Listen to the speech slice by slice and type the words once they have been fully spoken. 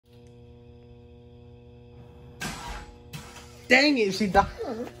Dang it, she died.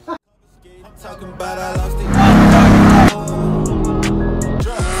 Talking about I lost it.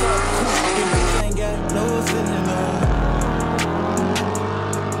 Ain't got no feeling.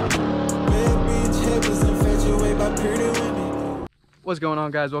 Bad bitch head was infatuated by pretty women. What's going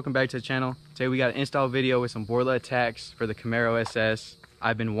on, guys? Welcome back to the channel. Today we got an install video with some Borla ATACs for the Camaro SS.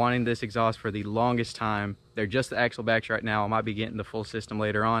 I've been wanting this exhaust for the longest time. They're just the axle backs right now. I might be getting the full system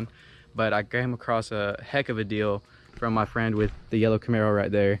later on, but I came across a heck of a deal from my friend with the yellow Camaro right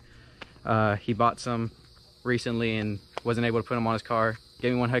there. He bought some recently and wasn't able to put them on his car.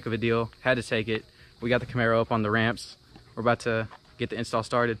 Gave me one heck of a deal, had to take it. We got the Camaro up on the ramps. We're about to get the install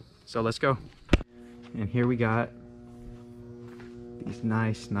started, so let's go. And here we got these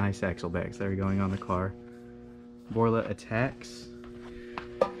nice axle backs that are going on the car. Borla ATACs.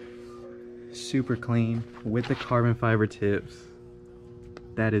 Super clean with the carbon fiber tips.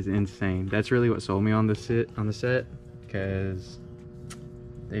 That is insane. That's really what sold me on the set, because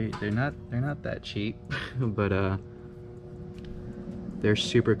they're not that cheap, but they're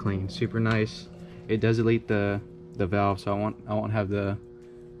super clean, super nice. It does delete the valve, so I won't have the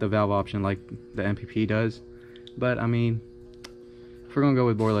valve option like the MPP does. But I mean, if we're gonna go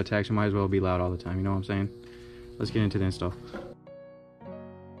with Borla ATACs, we might as well be loud all the time, you know what I'm saying? Let's get into the install.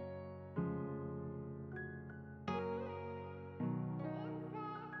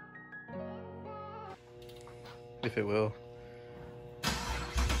 If it will.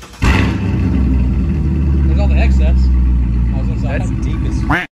 There's all the excess. I was gonna say, that's deep as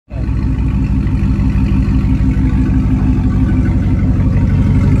f.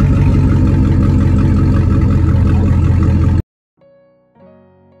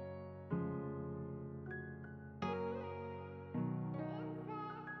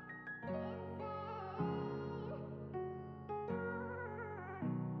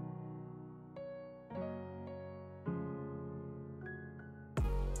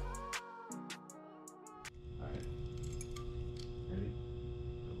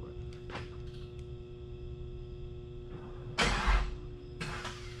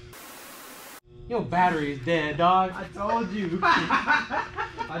 your battery is dead, dog. I told you.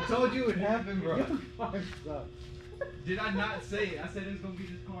 I told you it would happen, bro. Did I not say it? I said it was gonna be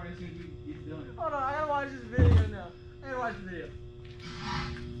this car as soon as we get done. Hold on, I gotta watch this video now. I gotta watch the video.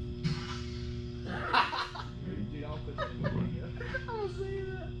 Dude, I'll put that in the video. I don't see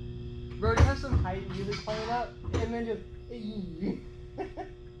that. Bro, you have some hype music playing up, and then just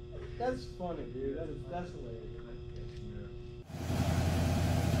that's funny, dude. That's hilarious.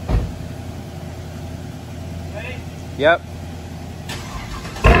 Ready? Yep.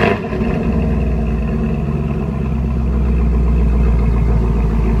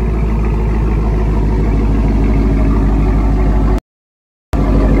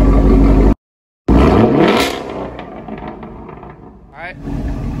 Alright.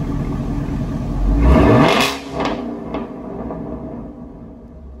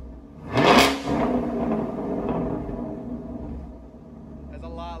 That's a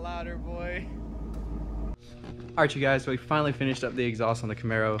lot louder, boy. Alright, you guys, so we finally finished up the exhaust on the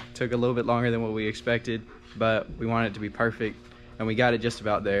Camaro. Took a little bit longer than what we expected, but we wanted it to be perfect, and we got it just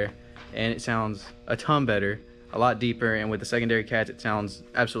about there. And it sounds a ton better, a lot deeper, and with the secondary cats it sounds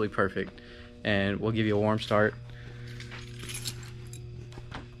absolutely perfect. And we'll give you a warm start.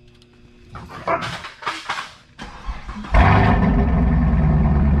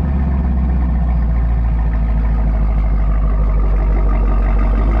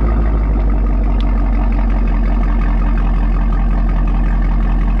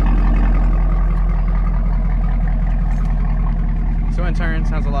 Turn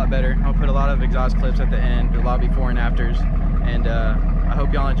sounds a lot better. I'll put a lot of exhaust clips at the end, a lot before and afters, and I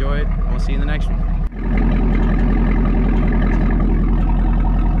hope y'all enjoyed, and we'll see you in the next one.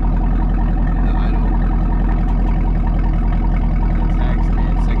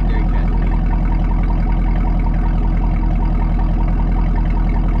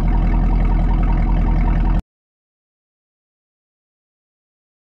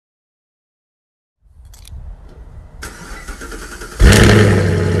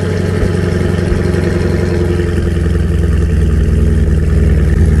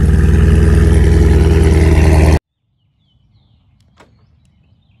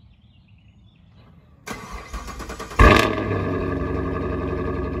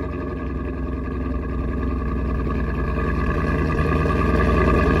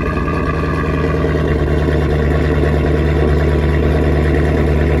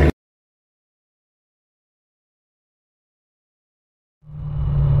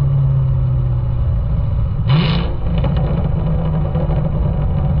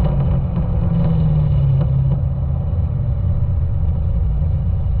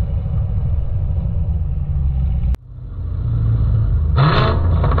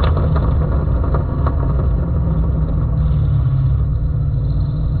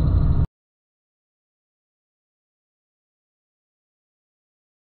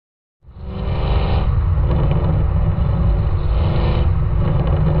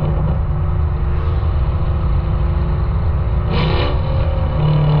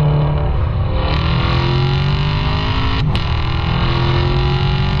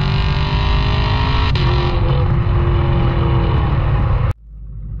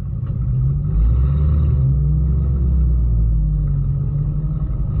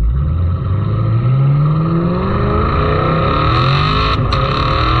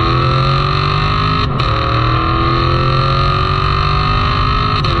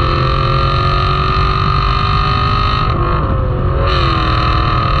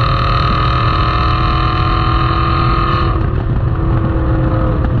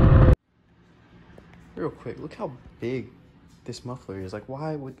 quick. Look how big this muffler is. Like,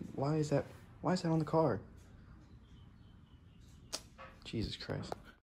 why is that on the car? Jesus Christ.